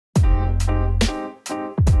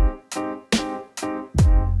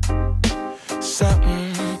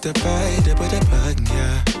something to buy the button,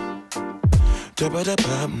 yeah. The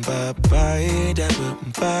button, buy the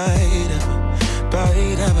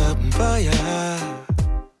yeah.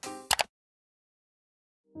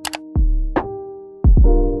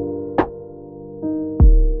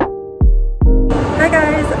 Hi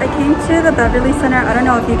guys, I came to the Beverly Center. I don't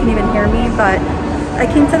know if you can even hear me, but I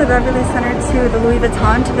came to the Beverly Center to the Louis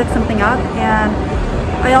Vuitton to pick something up, and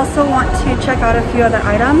I also want to check out a few other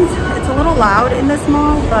items. It's a little loud in this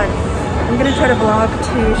mall, but I'm gonna try to vlog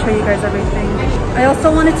to show you guys everything. I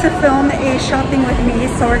also wanted to film a shopping with me,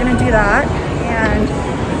 so we're gonna do that. And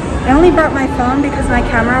I only brought my phone because my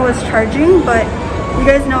camera was charging, but you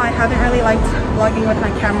guys know I haven't really liked vlogging with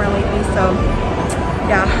my camera lately, so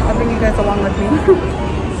yeah, I'll bring you guys along with me.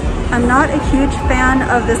 I'm not a huge fan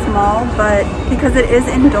of this mall, but because it is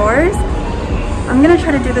indoors, I'm gonna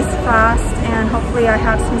try to do this fast, and hopefully I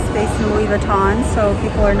have some space in Louis Vuitton so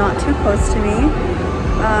people are not too close to me.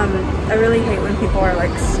 I really hate when people are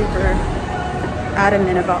like super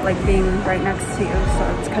adamant about like being right next to you,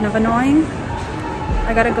 so it's kind of annoying.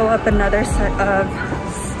 I gotta go up another set of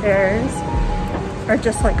stairs, or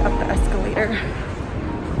just like up the escalator.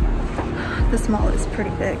 This mall is pretty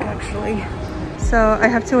big actually. So I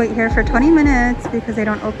have to wait here for 20 minutes because they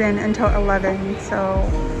don't open until 11. So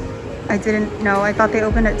I didn't know. I thought they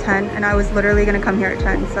opened at 10 and I was literally gonna come here at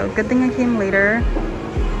 10. So good thing I came later.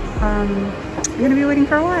 I'm gonna be waiting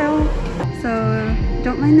for a while. So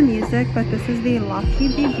don't mind the music, but this is the Lucky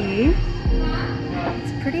BB.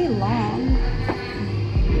 It's pretty long.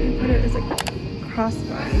 I put it as a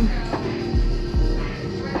crossbody.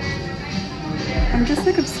 I'm just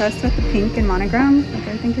like obsessed with the pink and monogram. Like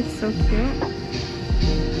I think it's so cute.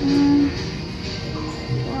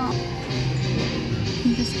 Wow. You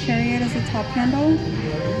can just carry it as a top handle.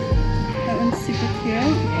 That one's super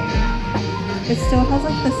cute. It still has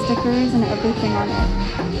like the stickers and everything on it.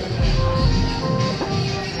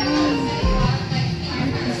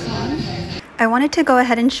 I wanted to go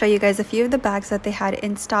ahead and show you guys a few of the bags that they had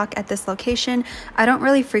in stock at this location. I don't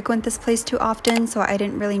really frequent this place too often, so I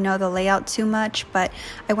didn't really know the layout too much, but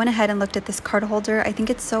I went ahead and looked at this card holder. I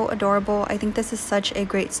think it's so adorable. I think this is such a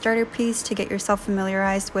great starter piece to get yourself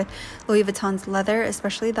familiarized with Louis Vuitton's leather,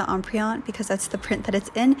 especially the Empreinte, because that's the print that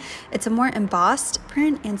it's in. It's a more embossed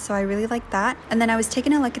print, and so I really like that. And then I was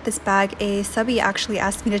taking a look at this bag. A subby actually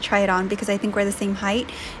asked me to try it on because I think we're the same height,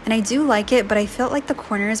 and I do like it, but I felt like the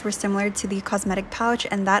corners were similar to the cosmetic pouch,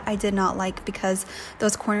 and that I did not like because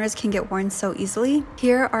those corners can get worn so easily.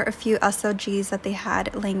 Here are a few SLGs that they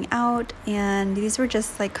had laying out, and these were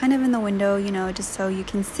just like kind of in the window, you know, just so you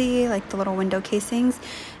can see like the little window casings,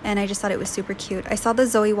 and I just thought it was super cute. I saw the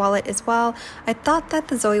Zoe wallet as well. I thought that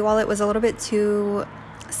the Zoe wallet was a little bit too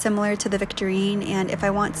similar to the Victorine, and if I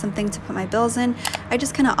want something to put my bills in, I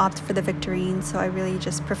just kind of opt for the Victorine, so I really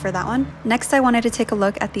just prefer that one. Next, I wanted to take a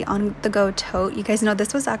look at the on-the-go tote. You guys know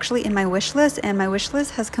this was actually in my wish list, and my wish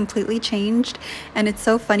list has completely changed, and it's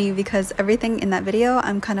so funny because everything in that video,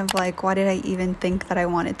 I'm kind of like, why did I even think that I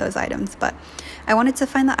wanted those items? But I wanted to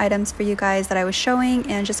find the items for you guys that I was showing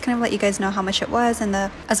and just kind of let you guys know how much it was, and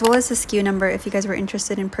as well as the SKU number if you guys were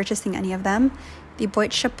interested in purchasing any of them. The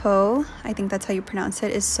Boîte Chapeau, I think that's how you pronounce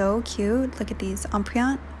it, is so cute. Look at these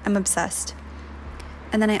Empreinte. I'm obsessed.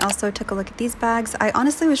 And then I also took a look at these bags. I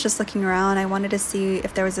honestly was just looking around. I wanted to see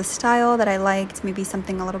if there was a style that I liked, maybe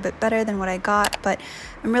something a little bit better than what I got, but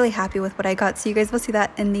I'm really happy with what I got. So you guys will see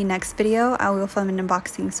that in the next video. I will film an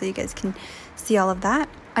unboxing so you guys can see all of that.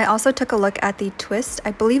 I also took a look at the Twist.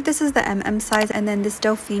 I believe this is the MM size, and then this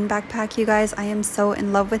Dauphine backpack, you guys. I am so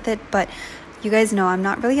in love with it, but you guys know I'm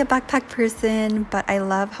not really a backpack person, but I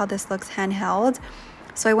love how this looks handheld.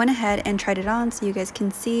 So I went ahead and tried it on so you guys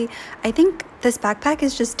can see. I think this backpack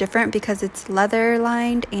is just different because it's leather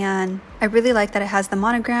lined, and I really like that it has the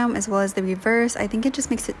monogram as well as the reverse. I think it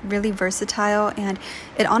just makes it really versatile, and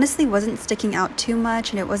it honestly wasn't sticking out too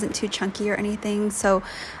much, and it wasn't too chunky or anything. So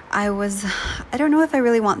I don't know if I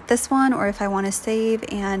really want this one or if I want to save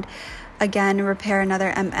and again repair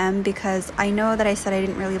another MM, because I know that I said I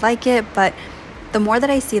didn't really like it, but the more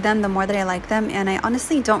that I see them, the more that I like them, and I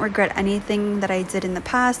honestly don't regret anything that I did in the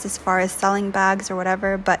past as far as selling bags or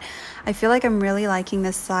whatever, but I feel like I'm really liking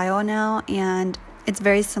this style now, and it's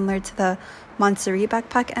very similar to the Montsouris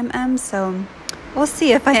backpack MM, so we'll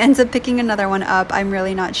see if I end up picking another one up. I'm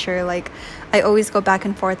really not sure. Like, I always go back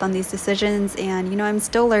and forth on these decisions, and you know, I'm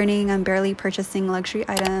still learning. I'm barely purchasing luxury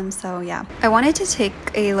items, so yeah. I wanted to take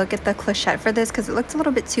a look at the clochette for this because it looked a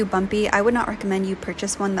little bit too bumpy. I would not recommend you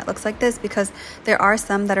purchase one that looks like this because there are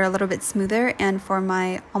some that are a little bit smoother, and for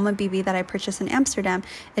my Alma BB that I purchased in Amsterdam,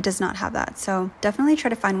 it does not have that. So definitely try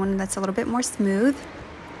to find one that's a little bit more smooth.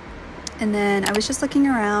 And then I was just looking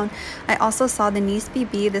around. I also saw the Nice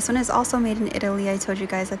BB. This one is also made in Italy. I told you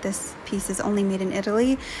guys that this piece is only made in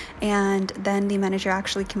Italy. And then the manager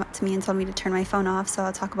actually came up to me and told me to turn my phone off. So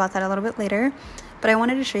I'll talk about that a little bit later. But I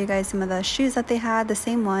wanted to show you guys some of the shoes that they had, the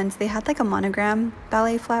same ones. They had like a monogram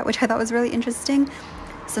ballet flat, which I thought was really interesting.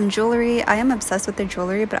 Some jewelry. I am obsessed with their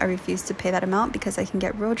jewelry, but I refuse to pay that amount because I can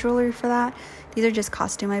get real jewelry for that. These are just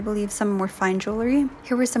costume, I believe. Some more fine jewelry.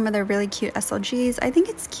 Here were some of their really cute SLGs. I think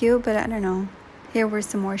it's cute, but I don't know. Here were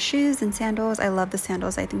some more shoes and sandals. I love the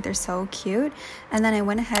sandals. I think they're so cute. And then I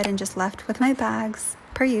went ahead and just left with my bags,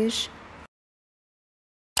 per usual.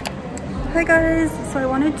 Hi guys, so I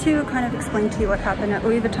wanted to kind of explain to you what happened at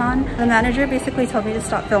Louis Vuitton. The manager basically told me to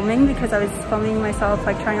stop filming because I was filming myself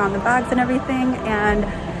like trying on the bags and everything, and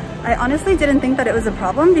I honestly didn't think that it was a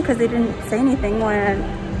problem because they didn't say anything when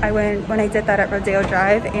I did that at Rodeo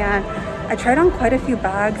Drive. And I tried on quite a few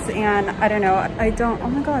bags, and I don't know, oh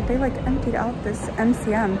my god, they like emptied out this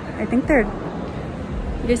MCM. I think they're,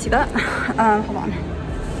 you guys see that? Hold on.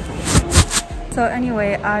 So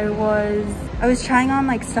anyway, I was trying on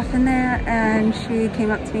like stuff in there, and she came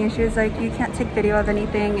up to me and she was like, you can't take video of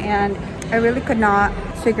anything. And I really could not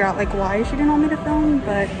figure out like why she didn't want me to film,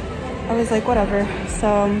 but I was like, whatever.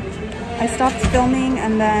 So I stopped filming,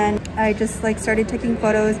 and then I just like started taking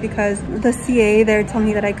photos because the CA there told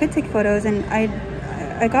me that I could take photos. And I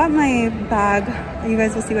got my bag. You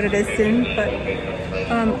guys will see what it is soon, but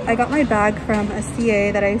I got my bag from a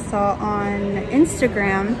CA that I saw on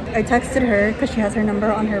Instagram. I texted her because she has her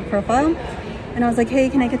number on her profile, and I was like, hey,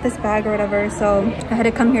 can I get this bag or whatever? So I had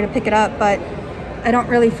to come here to pick it up, but I don't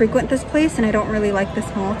really frequent this place, and I don't really like this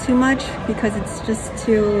mall too much because it's just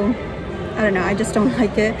too, I don't know, I just don't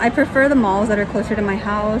like it. I prefer the malls that are closer to my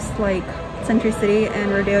house, like Century City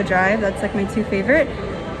and Rodeo Drive. That's like my two favorite.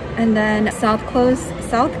 And then South Coast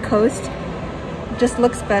just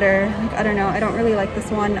looks better. Like, I don't know, I don't really like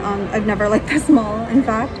this one. I've never liked this mall, in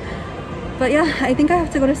fact. But yeah, I think I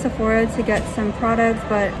have to go to Sephora to get some products,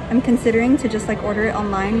 but I'm considering to just like order it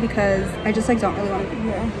online because I just like don't really want to be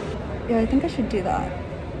here. Yeah, I think I should do that.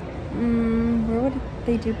 Where would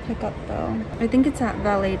they do pickup though? I think it's at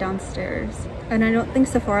Valet downstairs, and I don't think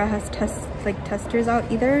Sephora has testers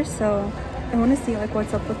out either, so I want to see like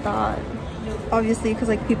what's up with that. Obviously, because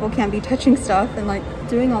like people can't be touching stuff and like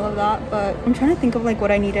doing all of that, but I'm trying to think of like what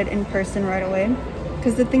I needed in person right away,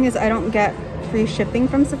 because the thing is I don't get free shipping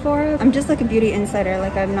from Sephora. I'm just like a beauty insider.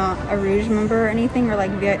 Like, I'm not a Rouge member or anything, or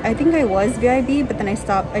like I think I was VIB, but then I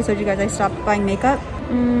told you guys I stopped buying makeup.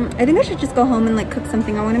 I think I should just go home and like cook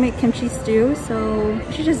something. I want to make kimchi stew, so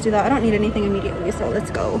I should just do that. I don't need anything immediately, so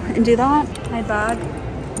let's go and do that. My bag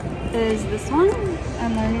is this one,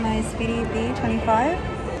 and then my Speedy B25.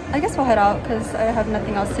 I guess we'll head out because I have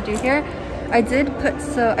nothing else to do here. I did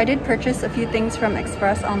purchase a few things from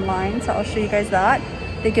Express online, so I'll show you guys that.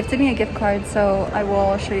 They gifted me a gift card, so I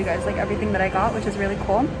will show you guys like everything that I got, which is really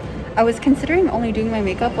cool. I was considering only doing my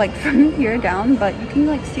makeup like from here down, but you can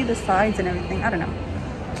like see the sides and everything. I don't know.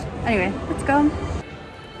 Anyway, let's go.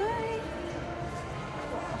 Bye.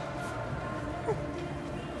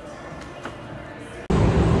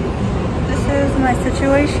 This is my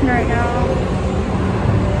situation right now.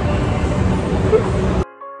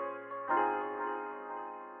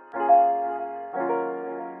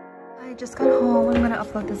 I just got home. I'm gonna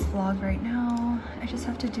upload this vlog right now. I just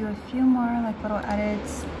have to do a few more like little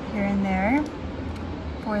edits here and there.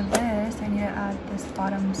 For this, I need to add this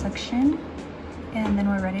bottom section, and then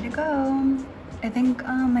we're ready to go. I think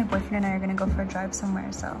my boyfriend and I are gonna go for a drive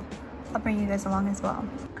somewhere, so I'll bring you guys along as well.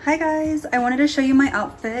 Hi guys, I wanted to show you my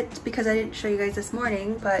outfit because I didn't show you guys this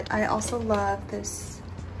morning, but I also love this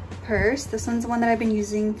purse. This one's the one that I've been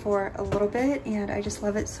using for a little bit, and I just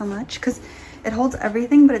love it so much because it holds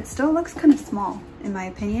everything, but it still looks kind of small in my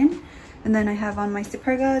opinion. And then I have on my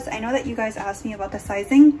Supergas. I know that you guys asked me about the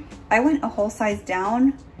sizing. I went a whole size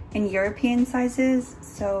down in European sizes,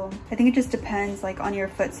 so I think it just depends like on your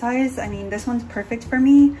foot size. I mean, this one's perfect for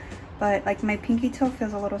me, but like my pinky toe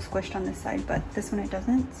feels a little squished on this side, but this one it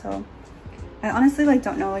doesn't. So I honestly like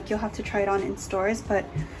don't know, like you'll have to try it on in stores, but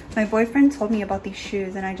my boyfriend told me about these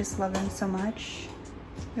shoes and I just love them so much.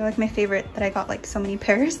 They're like my favorite that I got like so many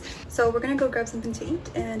pairs. So we're gonna go grab something to eat,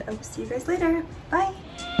 and I will see you guys later. Bye.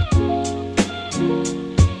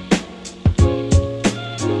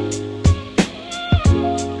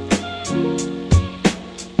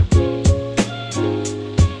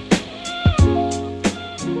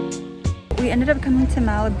 We ended up coming to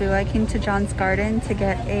Malibu. I came to John's Garden to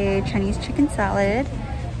get a Chinese chicken salad,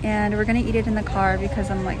 and we're gonna eat it in the car because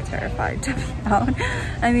I'm like terrified to be out.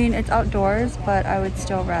 I mean, it's outdoors, but I would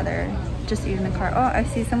still rather just eat in the car. Oh, I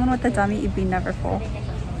see someone with the dummy. You'd be never full.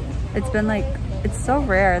 It's been like, it's so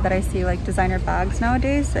rare that I see like designer bags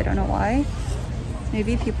nowadays. I don't know why.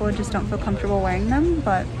 Maybe people just don't feel comfortable wearing them,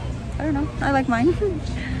 but I don't know. I like mine.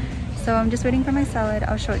 So I'm just waiting for my salad.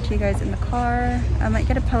 I'll show it to you guys in the car. I might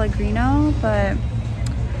get a Pellegrino, but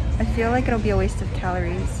I feel like it'll be a waste of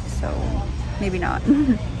calories, so maybe not.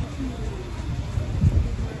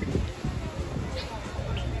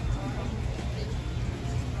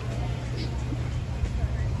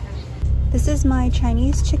 This is my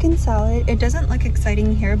Chinese chicken salad. It doesn't look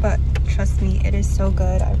exciting here, but trust me, it is so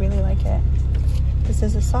good. I really like it. This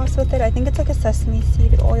is a sauce with it. I think it's like a sesame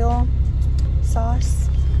seed oil sauce.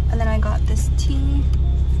 And then I got this tea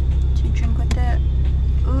to drink with it.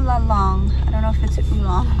 Oolong. I don't know if it's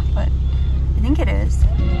oolong, but I think it is.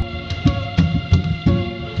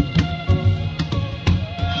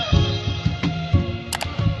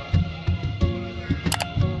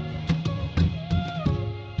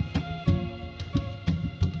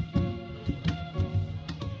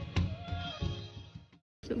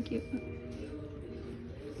 So cute.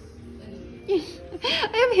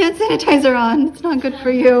 I have hand sanitizer on. It's not good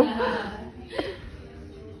for you.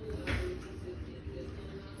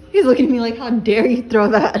 He's looking at me like, how dare you throw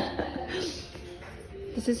that?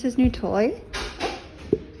 This is his new toy.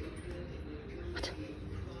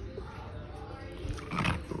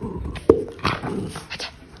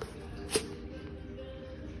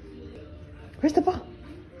 Where's the ball?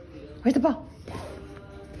 Where's the ball?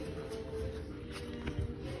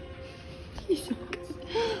 He's so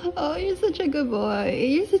good. Oh, you're such a good boy.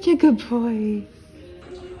 You're such a good boy.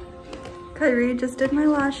 Kyrie just did my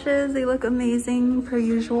lashes. They look amazing per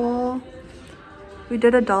usual. We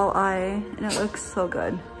did a doll eye and it looks so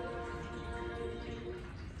good.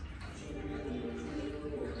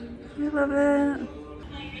 I love it.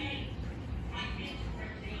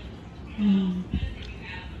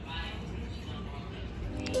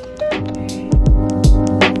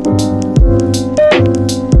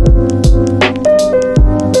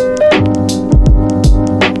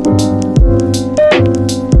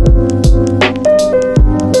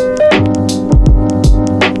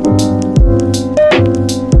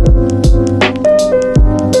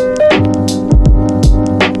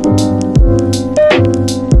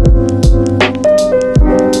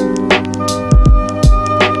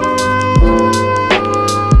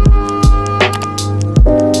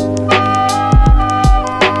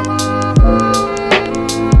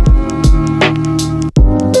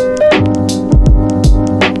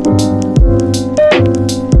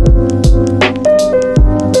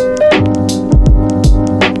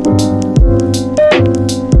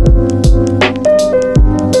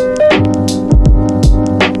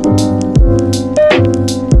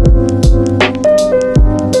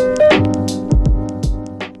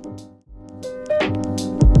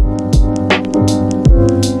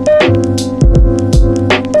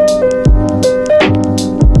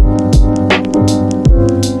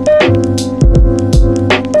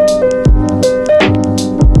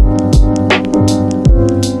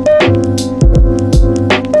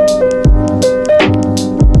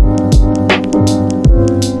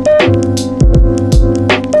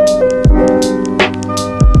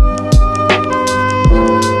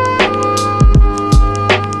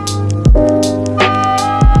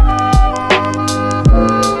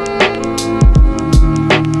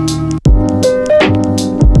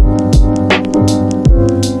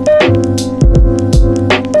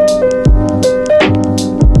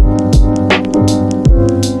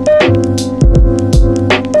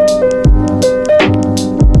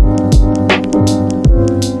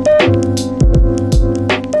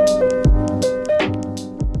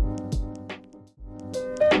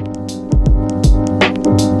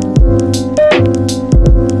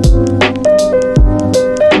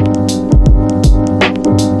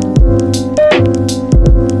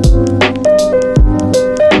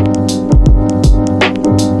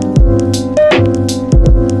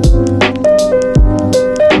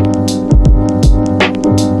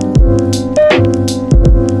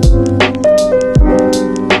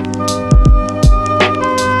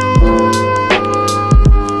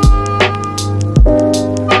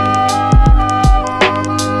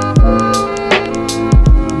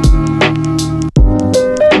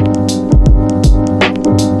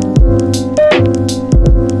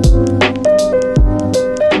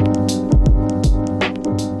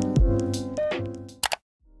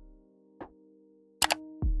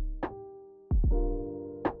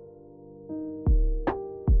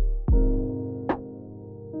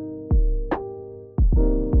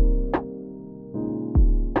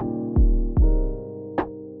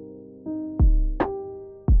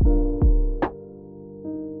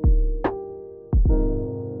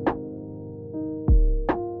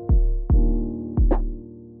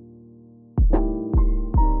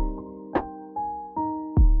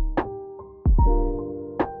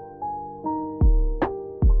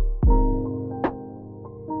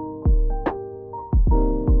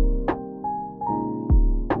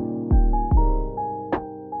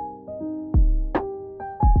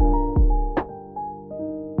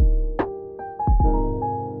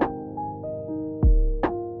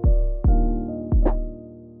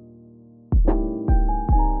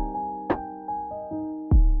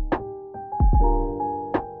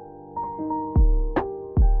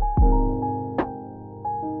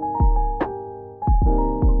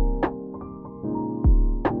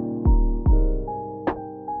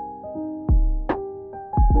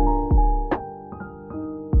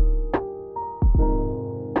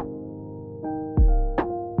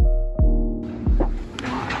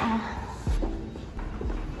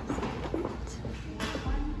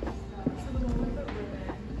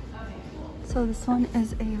 So this one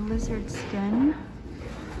is a lizard skin.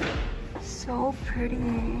 So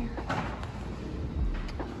pretty.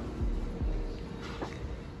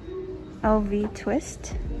 LV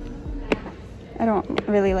twist. I don't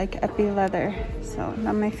really like epi leather, so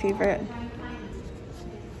not my favorite.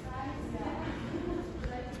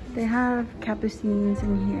 They have capucines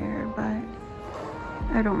in here,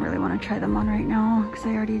 but I don't really want to try them on right now because I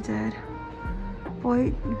already did.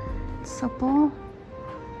 Boy, supple.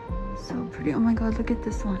 So pretty. Oh my god, look at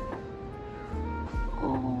this one.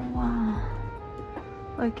 Oh wow.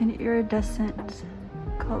 Like an iridescent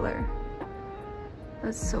color.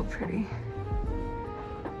 That's so pretty.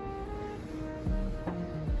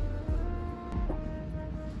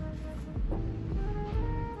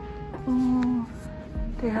 Oh,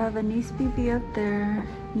 they have a Nice BB up there.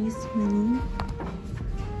 Nice mini.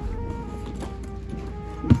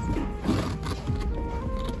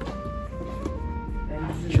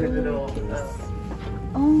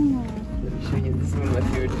 Oh. Let me show you. This is one of my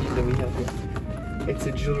favorite pieces that we have here. It's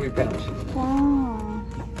a jewelry pouch. Wow.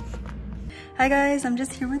 Hi guys, I'm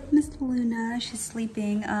just here with Miss Luna. She's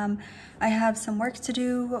sleeping. I have some work to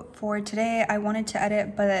do for today. I wanted to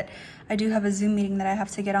edit, but I do have a Zoom meeting that I have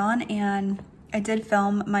to get on, and I did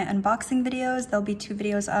film my unboxing videos. There'll be 2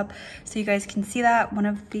 videos up so you guys can see that. One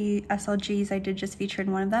of the SLGs I did just feature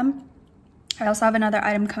in one of them. I also have another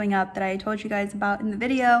item coming up that I told you guys about in the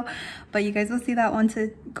video, but you guys will see that once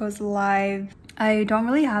it goes live. I don't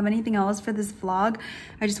really have anything else for this vlog.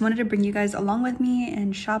 I just wanted to bring you guys along with me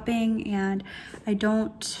in shopping, and I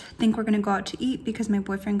don't think we're gonna go out to eat because my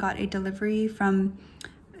boyfriend got a delivery from,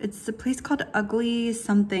 it's a place called Ugly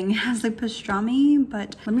something. It has like pastrami,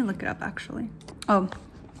 but let me look it up actually. Oh,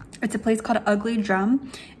 it's a place called Ugly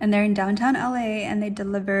Drum, and they're in downtown LA, and they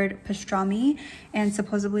delivered pastrami, and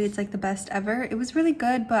supposedly it's like the best ever. It was really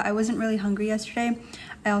good, but I wasn't really hungry yesterday.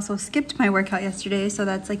 I also skipped my workout yesterday, so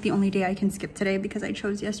that's like the only day I can skip today because I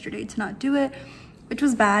chose yesterday to not do it, which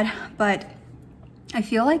was bad. But I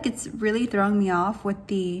feel like it's really throwing me off with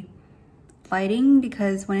the lighting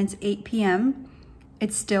because when it's 8 p.m.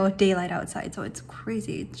 it's still daylight outside, so it's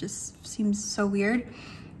crazy. It just seems so weird.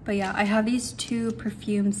 But yeah, I have these 2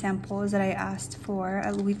 perfume samples that I asked for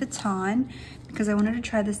at Louis Vuitton because I wanted to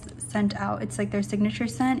try this scent out. It's like their signature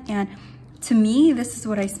scent, and to me, this is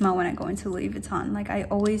what I smell when I go into Louis Vuitton. Like, I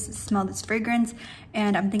always smell this fragrance,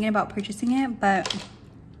 and I'm thinking about purchasing it, but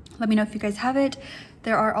let me know if you guys have it.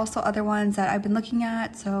 There are also other ones that I've been looking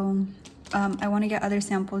at, so I want to get other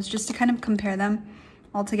samples just to kind of compare them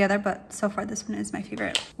all together, but so far this one is my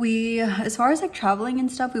favorite. As far as like traveling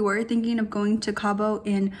and stuff, we were thinking of going to Cabo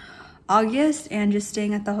in August and just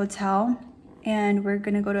staying at the hotel, and we were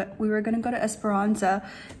gonna go to Esperanza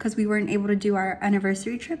because we weren't able to do our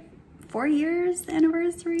anniversary trip. 4 years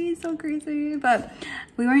anniversary, so crazy, but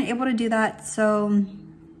we weren't able to do that, so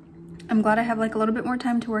I'm glad I have like a little bit more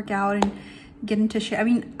time to work out and get into shape. I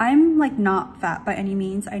mean, I'm like not fat by any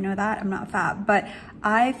means. I know that I'm not fat, but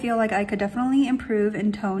I feel like I could definitely improve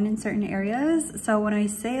and tone in certain areas. So when I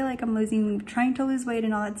say like I'm trying to lose weight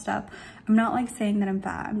and all that stuff, I'm not like saying that I'm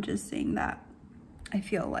fat. I'm just saying that I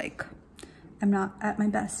feel like I'm not at my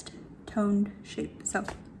best toned shape. So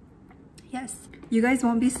yes, you guys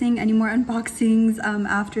won't be seeing any more unboxings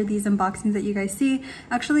after these unboxings that you guys see.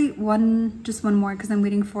 Actually, just one more because I'm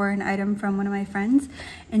waiting for an item from one of my friends,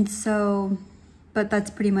 and so, but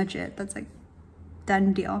that's pretty much it. That's like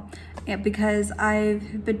done deal. Yeah, because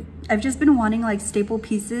I've just been wanting like staple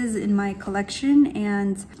pieces in my collection,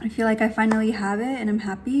 and I feel like I finally have it, and I'm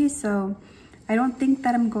happy. So I don't think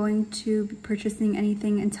that I'm going to be purchasing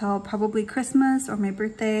anything until probably Christmas or my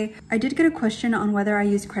birthday. I did get a question on whether I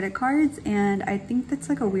use credit cards, and I think that's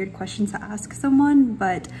like a weird question to ask someone,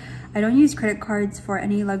 but I don't use credit cards for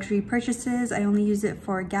any luxury purchases. I only use it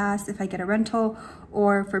for gas if I get a rental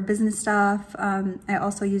or for business stuff. I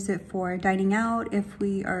also use it for dining out. If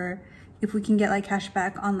we can get like cash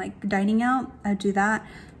back on like dining out, I do that.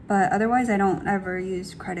 But otherwise, I don't ever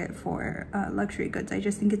use credit for luxury goods. I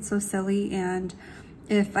just think it's so silly, and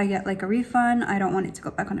if I get like a refund, I don't want it to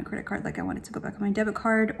go back on a credit card. Like, I want it to go back on my debit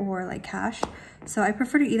card or like cash. So I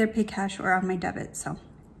prefer to either pay cash or on my debit. So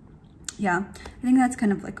yeah, I think that's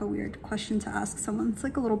kind of like a weird question to ask someone. It's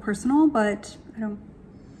like a little personal, but I'm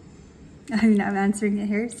answering it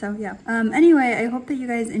here, so yeah. Anyway, I hope that you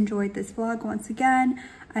guys enjoyed this vlog once again.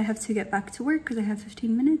 I have to get back to work because I have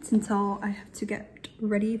 15 minutes until I have to get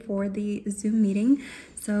ready for the Zoom meeting.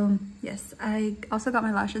 So yes, I also got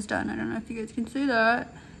my lashes done. I don't know if you guys can see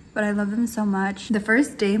that. but I love them so much. The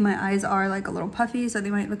first day my eyes are like a little puffy, so they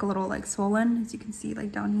might look a little like swollen, as you can see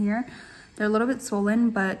like down here. They're a little bit swollen,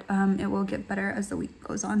 but it will get better as the week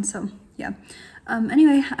goes on. So yeah.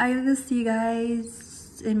 Anyway, I will see you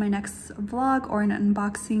guys in my next vlog or an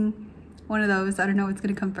unboxing. One of those. I don't know what's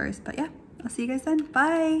gonna come first, but yeah, I'll see you guys then.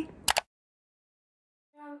 Bye.